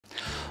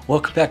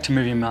Welcome back to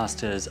Movie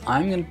Masters.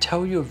 I'm going to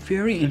tell you a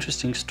very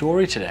interesting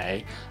story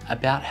today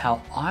about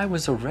how I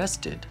was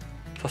arrested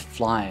for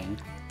flying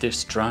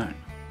this drone.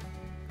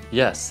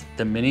 Yes,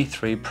 the Mini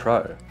 3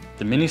 Pro,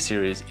 the mini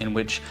series in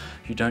which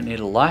you don't need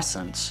a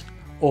license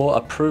or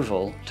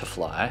approval to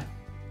fly.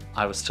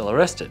 I was still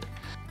arrested.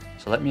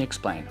 So let me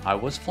explain. I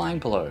was flying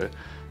below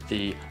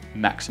the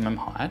maximum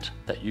height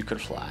that you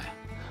could fly.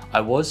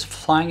 I was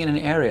flying in an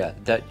area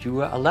that you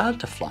were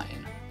allowed to fly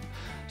in.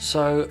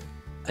 So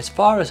as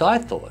far as I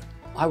thought,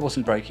 I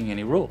wasn't breaking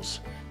any rules.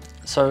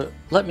 So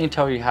let me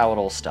tell you how it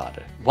all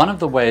started. One of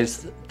the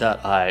ways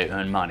that I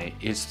earn money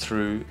is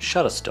through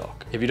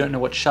Shutterstock. If you don't know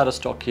what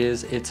Shutterstock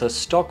is, it's a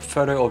stock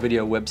photo or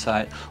video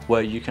website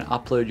where you can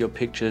upload your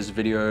pictures,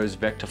 videos,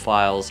 vector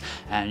files,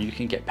 and you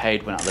can get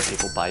paid when other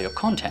people buy your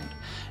content.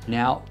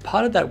 Now,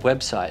 part of that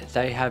website,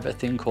 they have a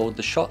thing called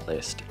the shot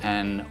list.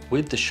 And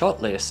with the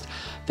shot list,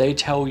 they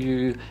tell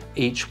you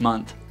each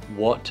month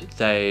what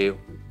they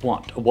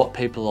want, what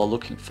people are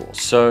looking for.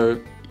 So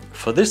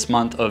for this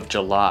month of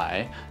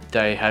July,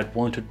 they had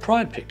wanted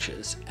pride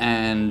pictures,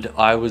 and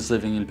I was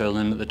living in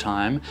Berlin at the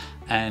time,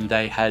 and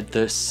they had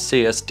the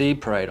CSD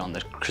parade on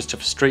the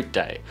Christopher Street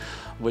Day,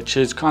 which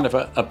is kind of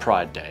a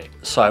pride day.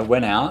 So I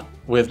went out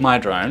with my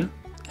drone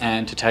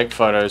and to take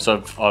photos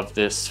of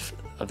this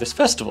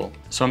festival.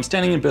 So I'm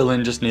standing in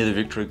Berlin just near the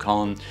Victory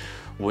Column,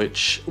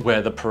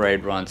 where the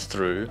parade runs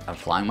through. I'm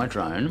flying my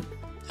drone,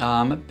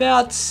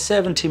 about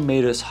 70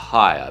 meters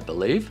high, I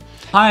believe.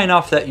 High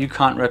enough that you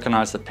can't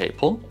recognize the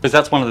people, because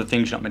that's one of the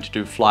things you're not meant to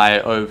do, fly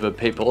over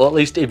people, or at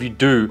least if you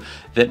do,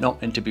 they're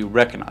not meant to be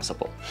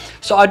recognizable.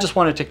 So I just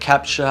wanted to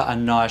capture a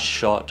nice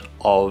shot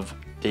of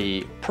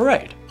the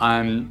parade.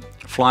 I'm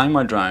flying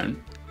my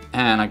drone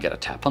and I get a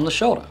tap on the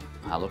shoulder.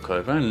 I look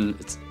over and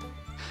it's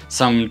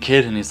some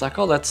kid, and he's like,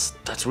 oh, that's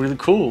really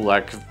cool.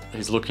 Like,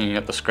 he's looking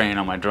at the screen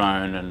on my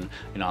drone, and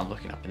I'm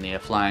looking up in the air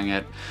flying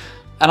it.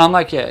 And I'm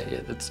like, yeah,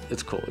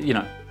 it's cool.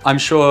 I'm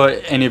sure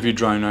any of you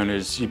drone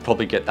owners, you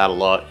probably get that a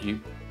lot. You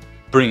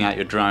bring out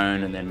your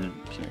drone and then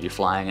you're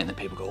flying it and then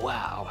people go,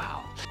 wow,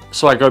 wow.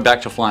 So I go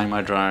back to flying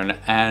my drone,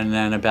 and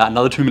then about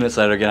another 2 minutes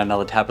later, I get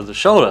another tap of the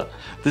shoulder.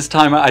 This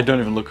time I don't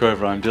even look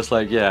over, I'm just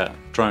like, yeah,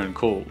 drone,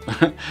 cool.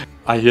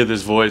 I hear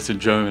this voice in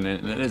German,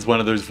 and it's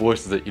one of those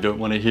voices that you don't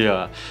want to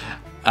hear.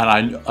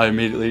 And I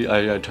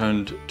immediately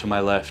turned to my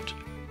left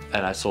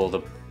and I saw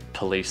the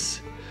police.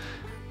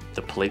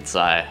 The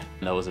Polizei,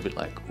 and I was a bit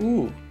like,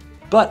 ooh.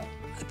 But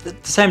at the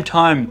same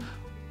time,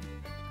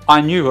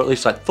 I knew, or at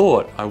least I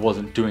thought, I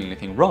wasn't doing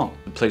anything wrong.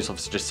 The police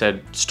officer just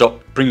said,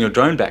 stop, bring your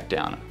drone back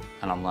down.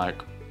 And I'm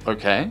like,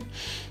 okay.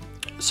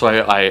 So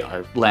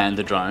I land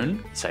the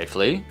drone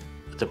safely.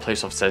 The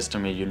police officer says to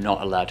me, you're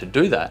not allowed to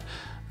do that.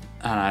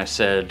 And I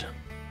said,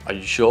 are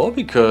you sure?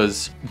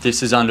 Because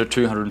this is under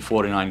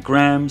 249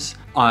 grams.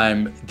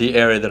 The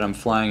area that I'm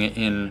flying it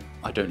in,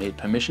 I don't need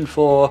permission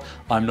for.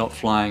 I'm not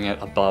flying it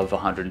above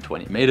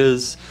 120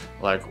 meters.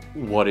 Like,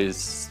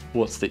 what's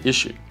the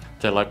issue?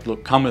 They're like,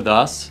 look, come with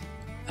us.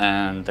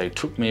 And they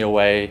took me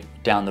away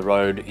down the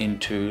road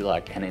into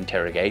like an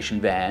interrogation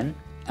van.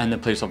 And the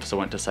police officer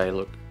went to say,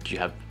 look, do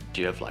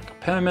you have like a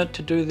permit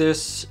to do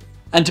this?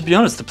 And to be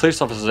honest, the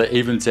police officer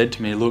even said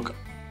to me, look,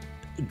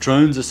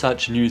 drones are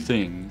such new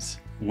things.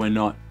 We're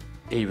not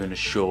even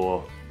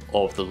sure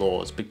of the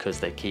laws because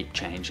they keep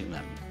changing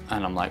them.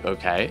 And I'm like,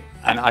 okay.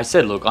 And I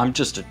said, look, I'm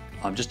just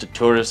a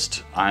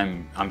tourist.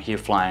 I'm here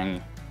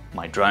flying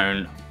my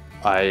drone.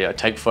 I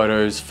take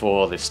photos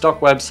for this stock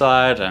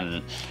website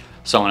and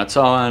so on and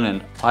so on.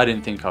 And I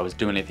didn't think I was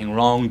doing anything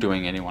wrong,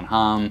 doing anyone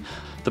harm.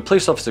 The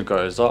police officer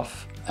goes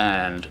off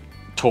and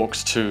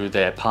talks to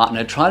their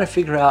partner, trying to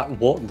figure out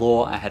what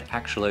law I had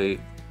actually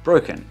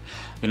broken.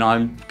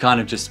 I'm kind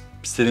of just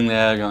sitting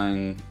there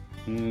going,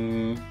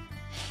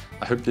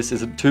 I hope this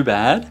isn't too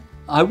bad.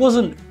 I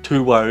wasn't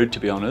too worried, to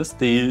be honest.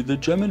 The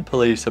German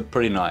police are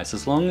pretty nice,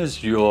 as long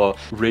as you're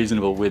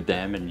reasonable with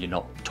them and you're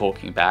not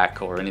talking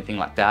back or anything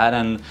like that.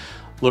 And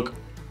look,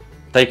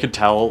 they could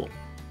tell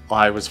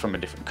I was from a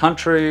different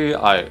country.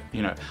 They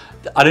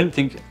didn't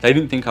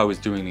think I was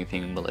doing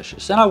anything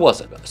malicious, and I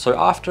wasn't. So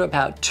after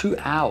about 2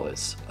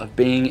 hours of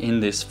being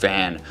in this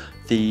van,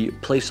 the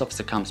police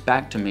officer comes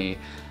back to me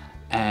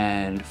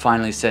and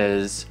finally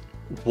says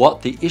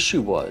what the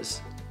issue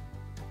was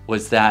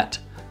that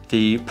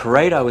the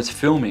parade I was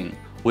filming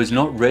was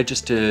not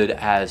registered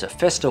as a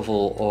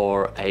festival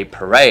or a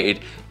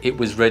parade. It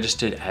was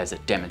registered as a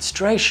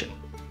demonstration.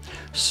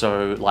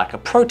 So like a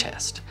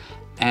protest.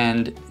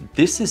 And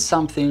this is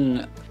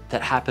something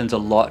that happens a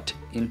lot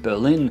in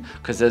Berlin,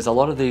 because there's a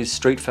lot of these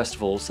street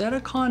festivals that are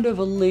kind of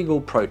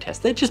illegal protests.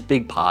 They're just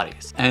big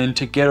parties. And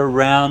to get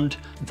around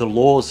the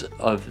laws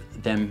of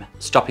them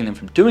stopping them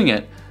from doing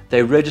it,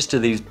 they register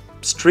these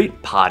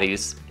street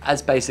parties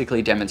as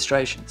basically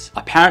demonstrations.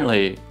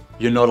 Apparently,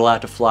 you're not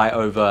allowed to fly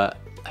over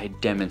a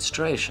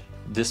demonstration.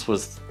 This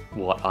was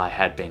what I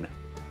had been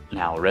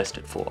now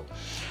arrested for.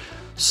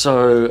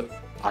 So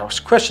I was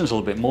questioned a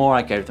little bit more.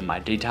 I gave them my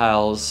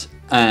details,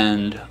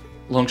 and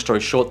long story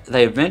short,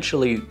 they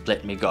eventually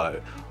let me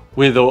go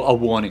with a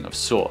warning of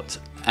sorts.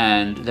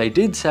 And they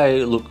did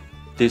say, look,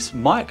 this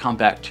might come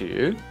back to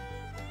you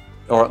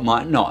or it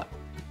might not.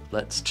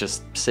 Let's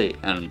just see.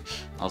 And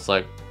I was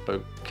like,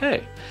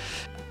 okay.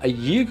 A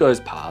year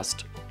goes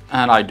past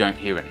and I don't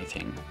hear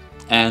anything.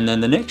 And then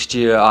the next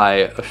year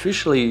I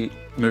officially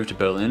moved to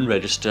Berlin,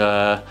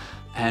 register,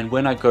 and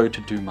when I go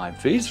to do my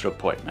visa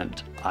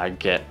appointment, I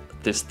get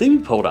this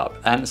thing pulled up.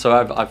 And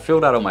so I've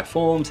filled out all my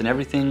forms and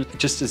everything.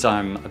 Just as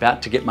I'm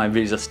about to get my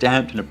visa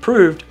stamped and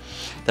approved,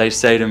 they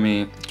say to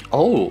me,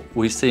 oh,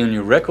 we see on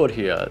your record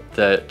here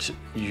that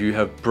you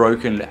have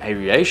broken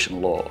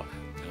aviation law.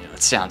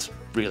 It sounds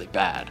really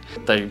bad.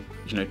 They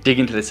dig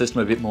into the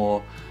system a bit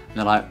more and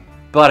they're like,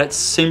 but it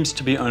seems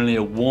to be only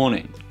a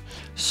warning.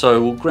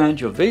 So we'll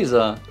grant your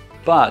visa,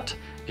 but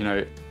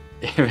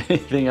if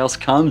anything else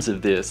comes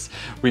of this,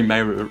 we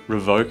may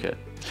revoke it.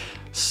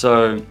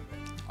 So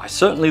I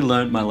certainly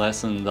learned my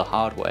lesson the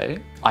hard way.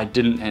 I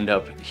didn't end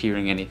up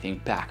hearing anything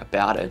back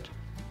about it.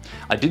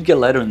 I did get a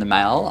letter in the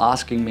mail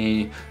asking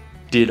me,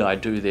 did I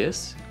do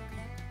this?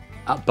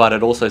 But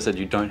it also said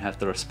you don't have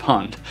to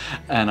respond.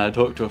 And I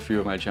talked to a few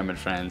of my German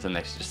friends and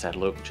they just said,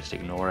 look, just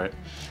ignore it.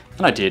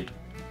 And I did,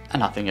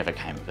 and nothing ever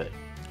came of it.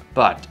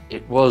 But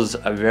it was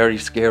a very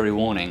scary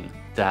warning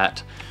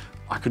that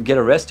I could get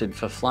arrested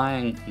for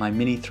flying my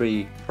Mini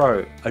 3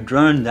 Pro, a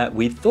drone that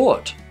we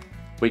thought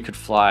we could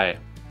fly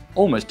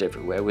almost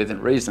everywhere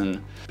within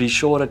reason. Be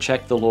sure to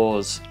check the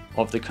laws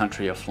of the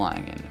country you're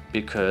flying in,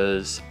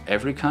 because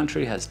every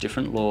country has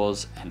different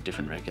laws and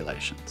different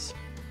regulations.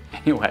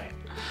 Anyway,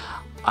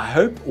 I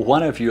hope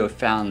one of you have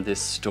found this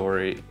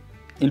story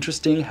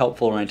interesting,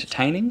 helpful, or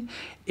entertaining.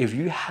 If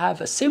you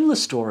have a similar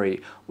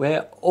story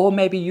or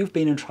maybe you've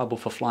been in trouble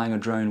for flying a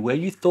drone where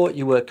you thought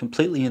you were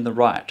completely in the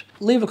right,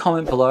 leave a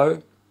comment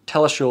below,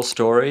 tell us your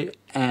story,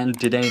 and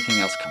did anything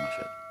else come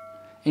of it?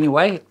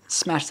 Anyway,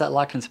 smash that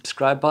like and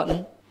subscribe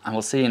button, and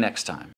we'll see you next time.